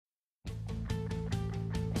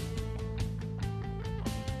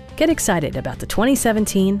Get excited about the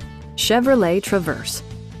 2017 Chevrolet Traverse.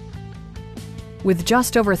 With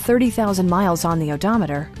just over 30,000 miles on the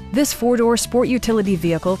odometer, this four-door sport utility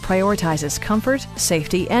vehicle prioritizes comfort,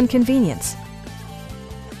 safety, and convenience.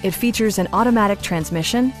 It features an automatic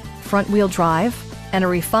transmission, front-wheel drive, and a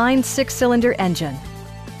refined six-cylinder engine.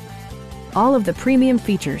 All of the premium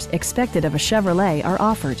features expected of a Chevrolet are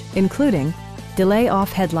offered, including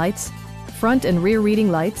delay-off headlights, front and rear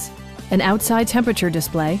reading lights, an outside temperature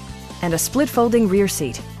display, and a split-folding rear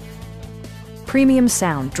seat. Premium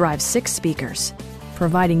sound drives 6 speakers,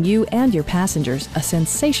 providing you and your passengers a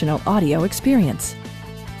sensational audio experience.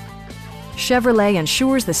 Chevrolet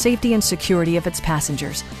ensures the safety and security of its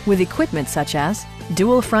passengers with equipment such as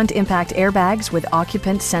dual front impact airbags with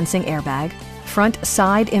occupant sensing airbag, front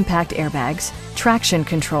side impact airbags, traction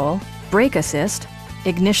control, brake assist,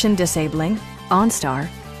 ignition disabling, OnStar,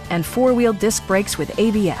 and 4-wheel disc brakes with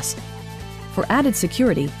ABS. For added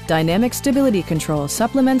security, dynamic stability control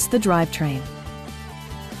supplements the drivetrain.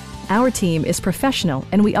 Our team is professional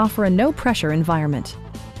and we offer a no-pressure environment.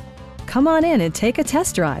 Come on in and take a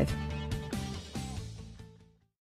test drive.